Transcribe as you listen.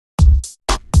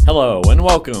Hello and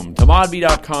welcome to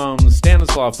ModB.com's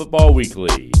Stanislaus Football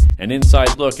Weekly, an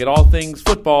inside look at all things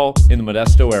football in the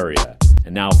Modesto area.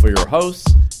 And now for your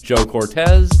hosts, Joe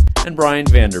Cortez and Brian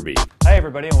VanderBeek. Hi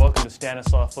everybody and welcome to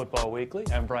Stanislaus Football Weekly.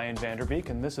 I'm Brian VanderBeek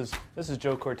and this is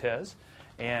Joe Cortez.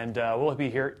 And we'll be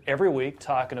here every week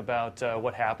talking about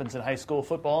what happens in high school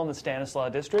football in the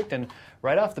Stanislaus district. And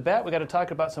right off the bat, we got to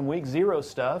talk about some week 0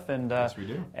 stuff. And yes, we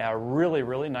do. A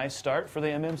really nice start for the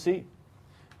MMC.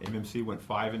 MMC went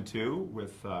 5-2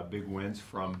 with big wins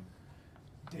from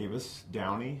Davis,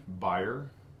 Downey, Beyer,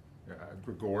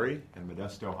 Grigori, and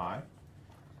Modesto High.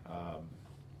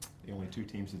 The only two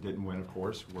teams that didn't win, of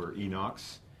course, were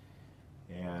Enox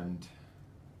and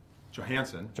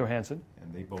Johansson.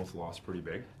 And they both lost pretty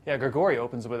big. Yeah, Grigori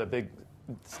opens with a big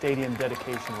stadium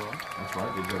dedication win. That's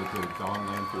right. They dedicated Don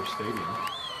Lanfear Stadium,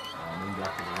 named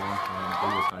after the longtime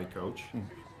Davis High coach.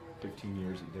 15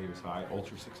 years at Davis High,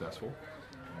 ultra successful,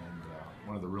 and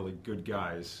one of the really good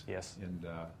guys in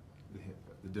the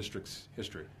district's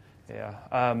history. Yeah.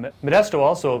 Modesto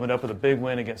also opened up with a big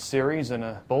win against Ceres,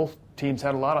 and both teams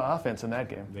had a lot of offense in that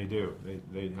game. They do.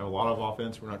 They have a lot of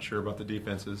offense. We're not sure about the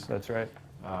defenses. That's right.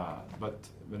 But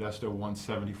Modesto won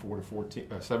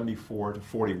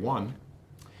 74-41,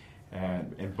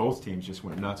 and both teams just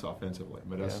went nuts offensively.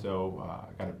 Modesto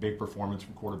got a big performance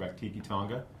from quarterback Tiki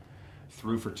Tonga,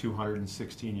 threw for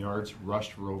 216 yards,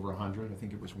 rushed for over 100. I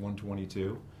think it was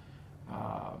 122.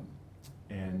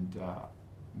 And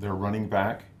their running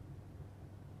back,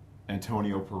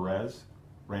 Antonio Perez,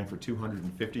 ran for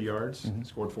 250 yards,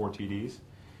 scored 4 TDs.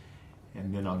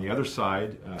 And then on the other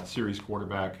side, Ceres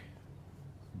quarterback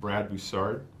Brad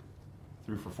Boussard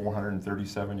threw for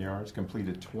 437 yards,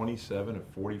 completed 27 of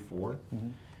 44,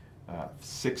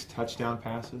 6 touchdown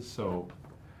passes, so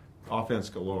offense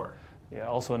galore. Yeah,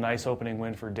 also a nice opening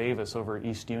win for Davis over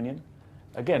East Union.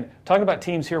 Again, talking about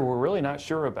teams here we're really not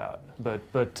sure about, but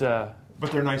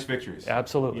they're nice victories.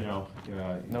 Absolutely. You know,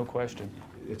 no question.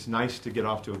 It's nice to get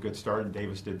off to a good start, and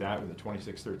Davis did that with a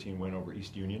 26-13 win over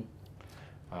East Union.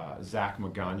 Zach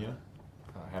Magana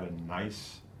had a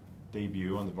nice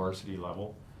debut on the varsity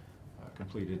level.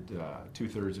 Completed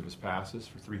 2/3 of his passes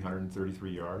for 333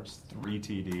 yards, 3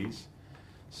 TDs.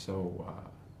 So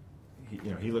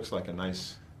he looks like a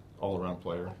nice all-around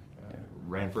player.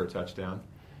 Ran for a touchdown.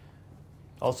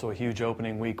 Also a huge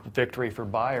opening week victory for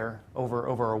Beyer over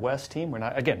our West team. We're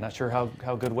not sure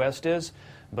how good West is,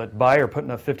 but Beyer putting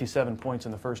up 57 points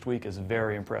in the first week is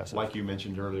very impressive. Like you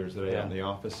mentioned earlier today in the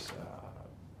office,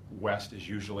 West is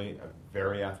usually a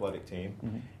very athletic team,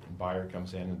 and Beyer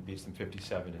comes in and beats them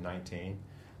 57-19.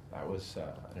 That was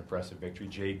an impressive victory.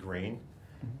 Jay Green,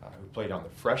 who played on the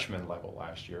freshman level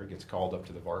last year, gets called up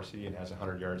to the varsity and has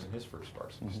 100 yards in his first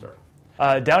varsity start.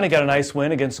 Downey got a nice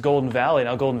win against Golden Valley.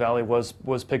 Now, Golden Valley was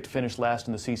picked to finish last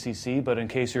in the CCC, but in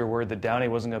case you're worried that Downey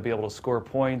wasn't going to be able to score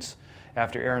points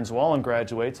after Aaron Zwallen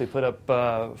graduates, they put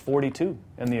up 42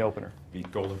 in the opener. Beat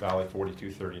Golden Valley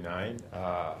 42-39.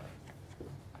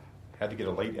 Had to get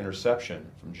a late interception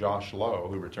from Josh Lowe,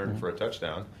 who returned for a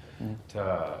touchdown,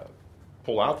 to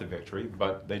pull out the victory,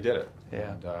 but they did it.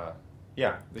 Yeah. And,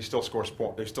 they still score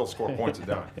points at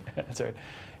Downey. That's right.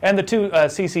 And the two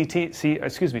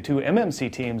two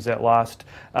MMC teams that lost,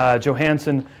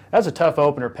 Johansson, that's a tough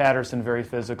opener. Patterson, very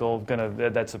physical.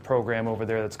 That's a program over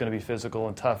there that's going to be physical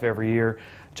and tough every year.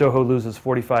 Joho loses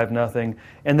 45-0,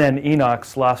 and then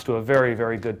Enox lost to a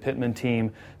very good Pittman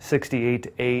team,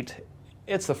 68-8.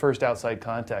 It's the first outside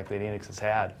contact that Enox has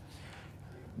had.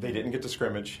 They didn't get to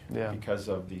scrimmage because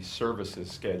of the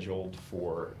services scheduled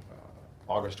for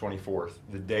August 24th,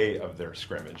 the day of their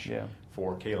scrimmage,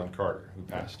 for Kalen Carter, who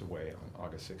passed away on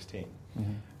August 16th.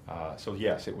 So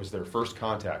yes, it was their first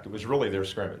contact. It was really their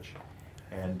scrimmage,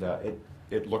 and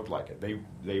it looked like it.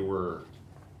 They were,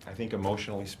 I think,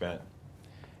 emotionally spent,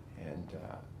 and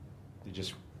they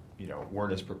just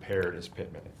weren't as prepared as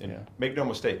Pittman. And make no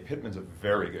mistake, Pittman's a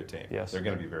very good team. Yes. They're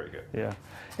going to be very good. Yeah.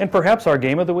 And perhaps our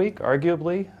game of the week,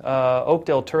 arguably,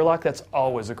 Oakdale Turlock. That's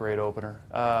always a great opener.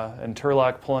 And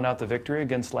Turlock pulling out the victory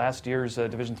against last year's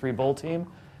Division III Bowl team.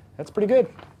 That's pretty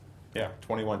good. Yeah,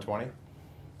 21-20.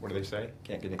 What do they say?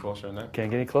 Can't get any closer than that?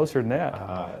 Can't get any closer than that.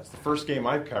 It's the first game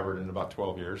I've covered in about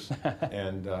 12 years,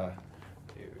 and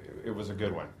it was a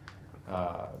good one.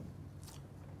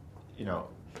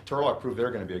 Turlock proved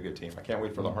they're going to be a good team. I can't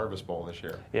wait for the Harvest Bowl this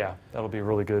year. Yeah, that'll be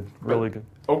really good. Really good.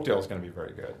 Oakdale's going to be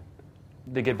very good.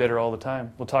 They get better all the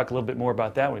time. We'll talk a little bit more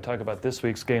about that when we talk about this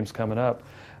week's games coming up.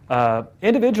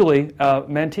 Individually,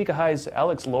 Manteca High's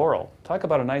Alex Laurel. Talk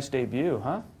about a nice debut,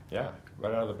 huh? Yeah,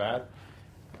 right out of the bat,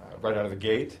 right out of the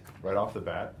gate, right off the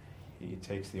bat. He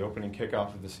takes the opening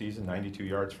kickoff of the season, 92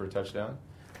 yards for a touchdown.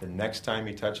 The next time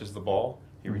he touches the ball,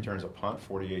 He returns a punt,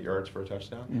 48 yards for a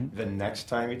touchdown. The next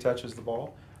time he touches the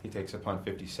ball, he takes a punt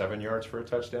 57 yards for a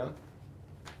touchdown.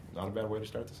 Not a bad way to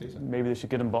start the season. Maybe they should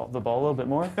get him the ball a little bit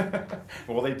more.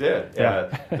 Well, they did.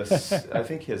 Yeah. I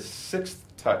think his 6th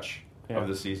touch of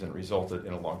the season resulted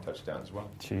in a long touchdown as well.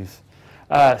 Jeez.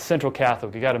 Central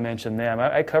Catholic, you got to mention them.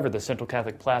 I covered the Central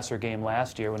Catholic Placer game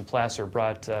last year when Placer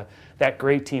brought that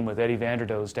great team with Eddie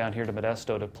Vanderdoes down here to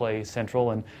Modesto to play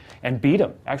Central and beat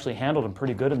them. Actually handled them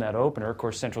pretty good in that opener. Of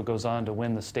course, Central goes on to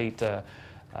win the state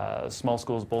Small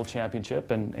Schools Bowl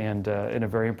Championship and in a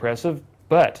very impressive,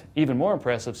 but even more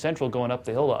impressive, Central going up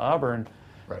the hill to Auburn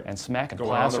and smacking going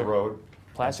Placer. on the road,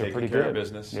 Placer taking pretty care good. of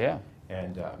business. Yeah.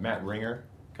 And Matt Ringer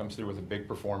comes through with a big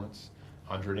performance.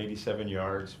 187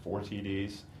 yards, 4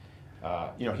 TDs.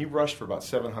 He rushed for about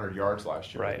 700 yards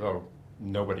last year, though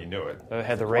nobody knew it.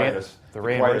 Had the quietest,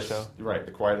 right,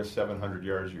 the quietest 700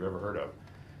 yards you ever heard of.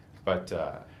 But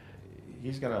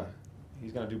he's gonna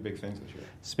do big things this year.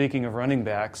 Speaking of running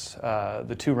backs,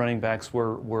 the 2 running backs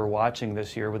we're watching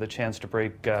this year with a chance to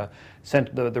break the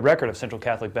record of Central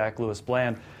Catholic back Lewis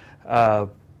Bland, Jaquan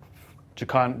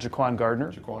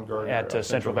Gardner at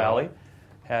Central Valley.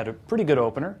 Had a pretty good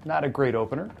opener. Not a great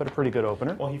opener, but a pretty good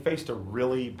opener. Well, he faced a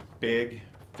really big,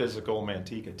 physical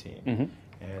Manteca team.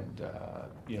 And,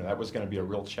 that was going to be a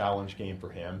real challenge game for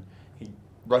him. He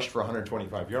rushed for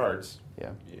 125 yards. Yeah.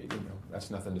 That's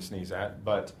nothing to sneeze at.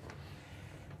 But,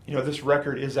 this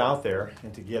record is out there,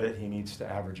 and to get it, he needs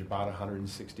to average about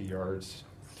 160 yards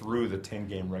through the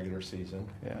 10-game regular season.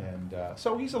 Yeah. And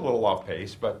so he's a little off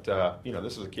pace, but,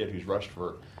 this is a kid who's rushed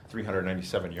for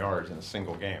 397 yards in a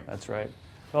single game. That's right.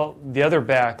 Well, the other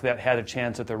back that had a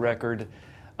chance at the record,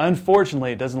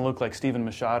 unfortunately, it doesn't look like Stephen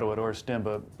Machado at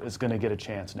Oristimba is going to get a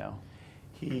chance now.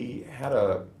 He had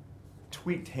a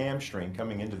tweaked hamstring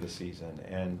coming into the season,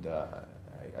 and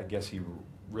I guess he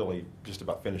really just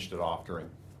about finished it off during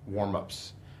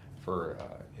warm-ups for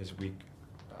his week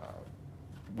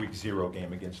 0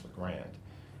 game against LeGrand.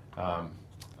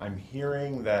 I'm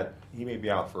hearing that he may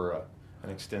be out for an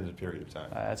extended period of time.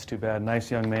 That's too bad. Nice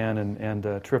young man and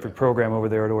a terrific program over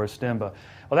there at Oristimba.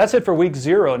 Well, that's it for week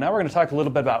 0. Now we're going to talk a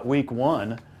little bit about week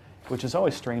 1, which is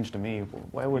always strange to me.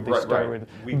 Why would they start with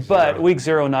week 0? But week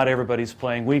 0, not everybody's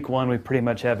playing. Week 1, we pretty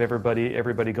much have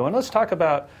everybody going. Let's talk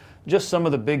about just some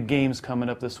of the big games coming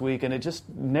up this week, and it just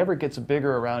never gets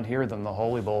bigger around here than the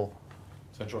Holy Bowl.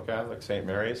 Central Catholic, St.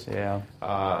 Mary's. Yeah.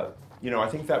 I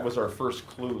think that was our first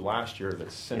clue last year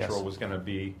that Central was going to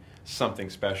be something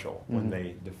special when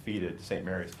they defeated St.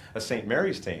 Mary's. A St.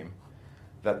 Mary's team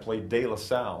that played De La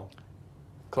Salle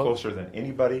closer than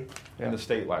anybody in the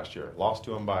state last year. Lost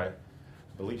to them by, I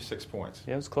believe, 6 points.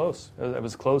 Yeah, it was close. It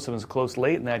was close. It was close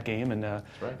late in that game,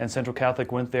 and Central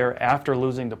Catholic went there after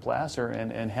losing to Placer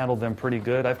and handled them pretty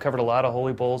good. I've covered a lot of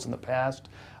Holy Bowls in the past.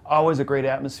 Always a great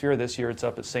atmosphere. This year it's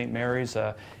up at St. Mary's.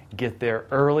 Get there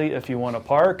early if you want to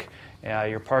park.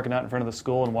 You're parking out in front of the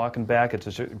school and walking back.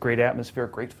 It's a great atmosphere,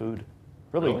 great food.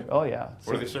 Really? Oh, yeah.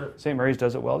 What do they serve? St. Mary's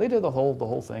does it well. They do the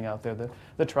whole thing out there.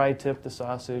 The tri-tip, the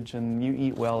sausage, and you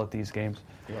eat well at these games.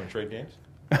 You want to trade games?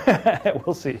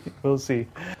 We'll see.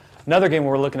 Another game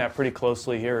we're looking at pretty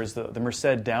closely here is the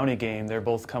Merced Downey game. They're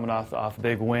both coming off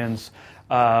big wins.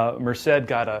 Merced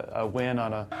got a win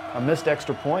on a missed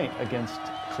extra point against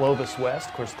Clovis West.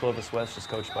 Of course, Clovis West is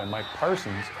coached by Mike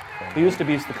Parsons, who used to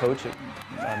be the coach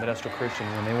at Modesto Christian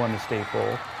when they won the state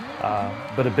bowl.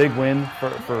 But a big win for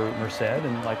Merced,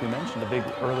 and like we mentioned, a big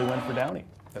early win for Downey.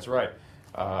 That's right.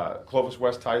 Clovis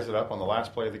West ties it up on the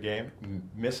last play of the game,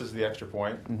 misses the extra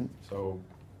point, so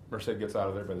Merced gets out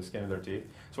of there by the skin of their teeth.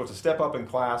 So it's a step up in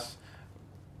class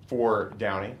for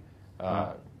Downey.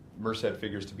 Merced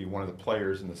figures to be one of the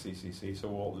players in the CCC, so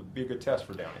it'll be a good test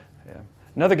for Downey. Yeah.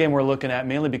 Another game we're looking at,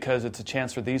 mainly because it's a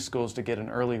chance for these schools to get an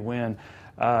early win.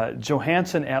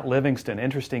 Johansson at Livingston,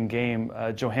 interesting game.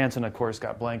 Johansson, of course,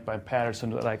 got blanked by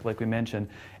Patterson, like we mentioned,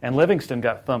 and Livingston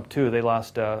got thumped too. They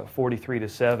lost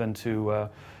 43-7 to,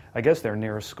 I guess, their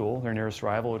nearest school, their nearest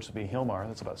rival, which would be Hilmar.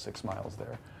 That's about 6 miles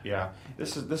there. Yeah,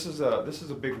 this is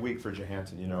a big week for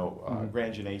Johansson.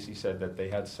 Grand Genasi said that they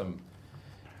had some.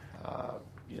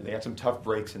 They had some tough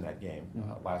breaks in that game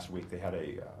last week. They had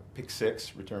a pick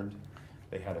 6 returned.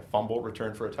 They had a fumble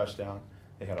returned for a touchdown.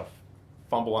 They had a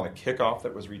fumble on a kickoff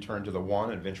that was returned to the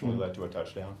 1 and eventually led to a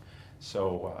touchdown.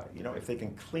 So, if they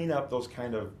can clean up those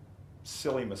kind of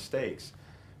silly mistakes,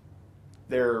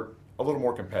 they're a little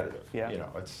more competitive. Yeah.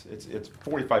 It's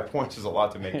 45 points is a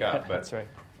lot to make up. But that's right.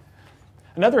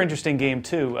 Another interesting game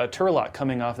too. Turlock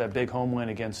coming off that big home win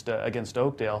against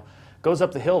Oakdale. goes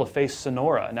up the hill to face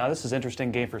Sonora. Now, this is an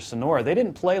interesting game for Sonora. They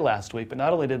didn't play last week, but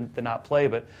not only did they not play,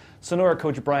 but Sonora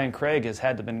coach Brian Craig has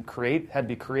had to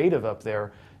be creative up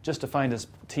there just to find his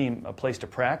team a place to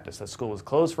practice. The school was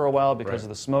closed for a while because of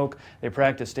the smoke. They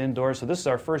practiced indoors. So this is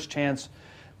our first chance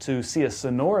to see a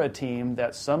Sonora team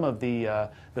that some of the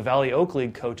Valley Oak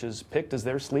League coaches picked as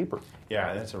their sleeper.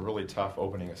 Yeah, and it's a really tough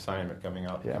opening assignment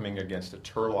coming against a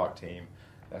Turlock team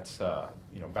that's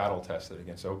battle tested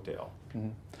against Oakdale. Mm-hmm.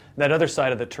 That other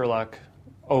side of the Turlock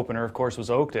opener, of course, was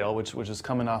Oakdale, which is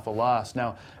coming off a loss.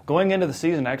 Now, going into the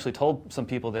season, I actually told some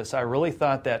people this. I really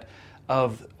thought that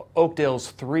of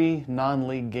Oakdale's 3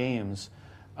 non-league games,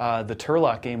 the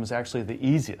Turlock game was actually the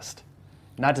easiest.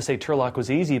 Not to say Turlock was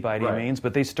easy by any means,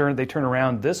 but they turn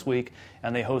around this week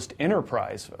and they host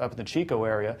Enterprise up in the Chico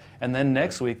area, and then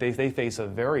next week they face a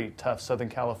very tough Southern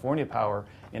California power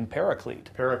in Paraclete.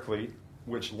 Paraclete,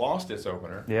 which lost its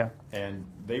opener, yeah, and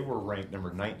they were ranked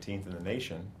number 19th in the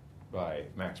nation by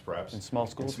Max Preps in small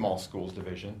schools. In small schools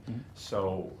division. Mm-hmm.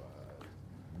 So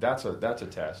that's a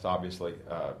test, obviously.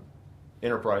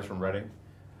 Enterprise from Reading.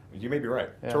 You may be right.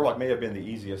 Yeah. Turlock may have been the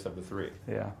easiest of the 3.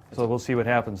 Yeah, so we'll see what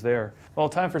happens there. Well,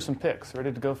 time for some picks.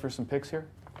 Ready to go for some picks here?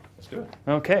 Let's do it.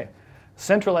 Okay.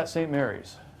 Central at St.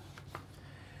 Mary's.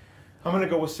 I'm going to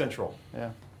go with Central.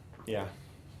 Yeah. Yeah.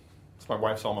 It's my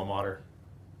wife's alma mater.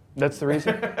 That's the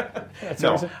reason?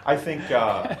 No, I think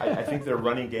their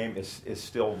running game is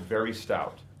still very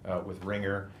stout with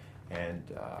Ringer and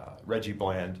Reggie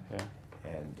Bland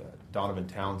and Donovan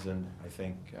Townsend, I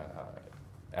think,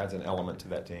 adds an element to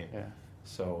that team. Yeah.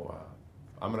 So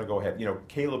I'm going to go ahead.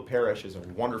 Caleb Parrish is a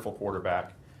wonderful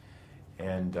quarterback,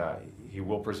 and he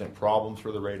will present problems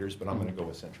for the Raiders, but I'm going to go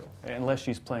with Central. Unless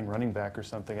she's playing running back or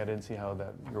something, I didn't see how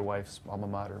that your wife's alma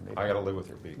mater. Maybe. I got to live with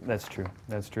her, Beek. That's true.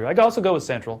 That's true. I could also go with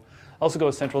Central.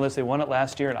 They won it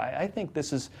last year, and I think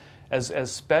this is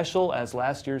as special as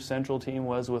last year's Central team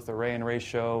was with the Ray and Ray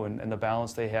show and the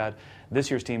balance they had. This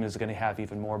year's team is going to have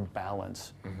even more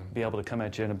balance, be able to come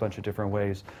at you in a bunch of different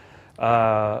ways.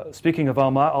 Speaking of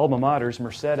alma maters,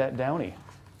 Merced at Downey.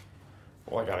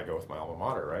 Well, I got to go with my alma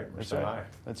mater, right? Merced High.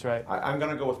 That's right. I'm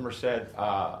going to go with Merced.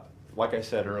 Like I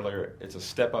said earlier, it's a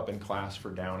step up in class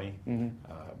for Downey. Mm-hmm.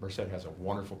 Merced has a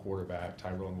wonderful quarterback,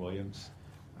 Tyrone Williams.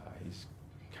 He's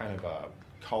kind of a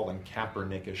Colin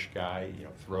Kaepernick-ish guy.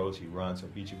 Throws, he runs, he'll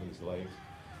beat you with his legs.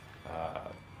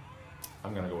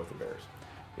 I'm going to go with the Bears.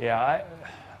 Yeah,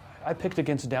 I picked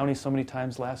against Downey so many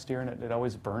times last year, and it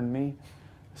always burned me.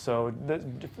 So,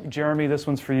 Jeremy, this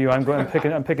one's for you.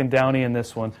 I'm picking Downey in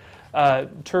this one.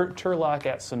 Turlock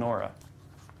at Sonora.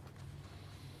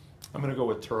 I'm going to go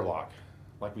with Turlock.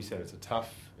 Like we said, it's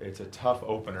a tough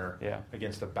opener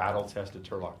against a battle-tested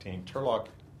Turlock team. Turlock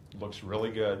looks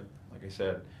really good. Like I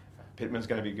said, Pittman's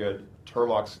going to be good.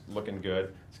 Turlock's looking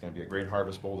good. It's going to be a great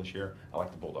Harvest Bowl this year. I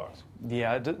like the Bulldogs.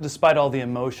 Yeah, despite all the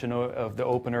emotion of the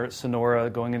opener at Sonora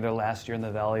going into their last year in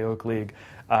the Valley Oak League,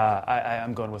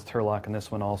 I'm going with Turlock in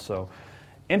this one also.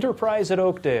 Enterprise at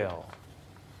Oakdale.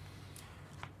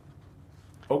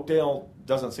 Oakdale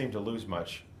doesn't seem to lose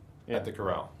much at the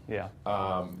Corral. Yeah.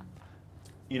 For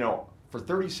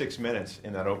 36 minutes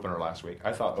in that opener last week,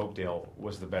 I thought Oakdale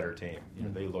was the better team.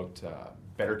 They looked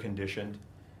better conditioned,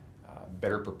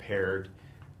 better prepared.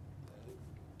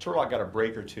 Turlock got a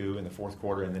break or two in the fourth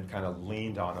quarter and then kind of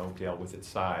leaned on Oakdale with its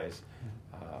size.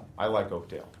 I like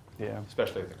Oakdale. Yeah,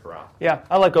 especially at the Corral. Yeah,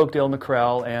 I like Oakdale in the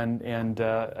Corral, and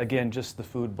again, just the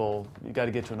food bowl. You got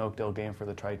to get to an Oakdale game for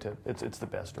the tri-tip. It's the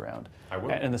best around. I will.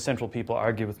 And the Central people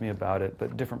argue with me about it,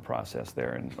 but different process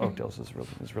there, and Oakdale's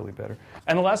is really better.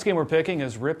 And the last game we're picking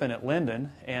is Ripon at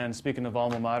Linden. And speaking of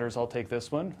alma maters, I'll take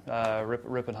this one.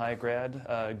 Ripon High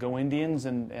grad, go Indians,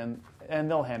 and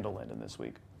they'll handle Linden this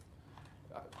week.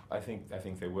 I think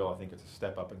they will. I think it's a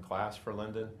step up in class for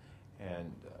Linden.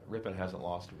 And Ripon hasn't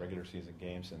lost a regular season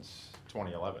game since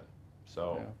 2011.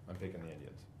 So I'm picking the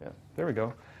Indians. Yeah, there we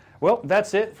go. Well,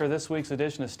 that's it for this week's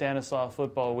edition of Stanislaus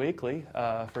Football Weekly.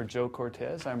 For Joe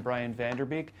Cortez, I'm Brian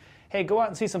VanderBeek. Hey, go out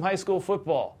and see some high school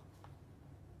football.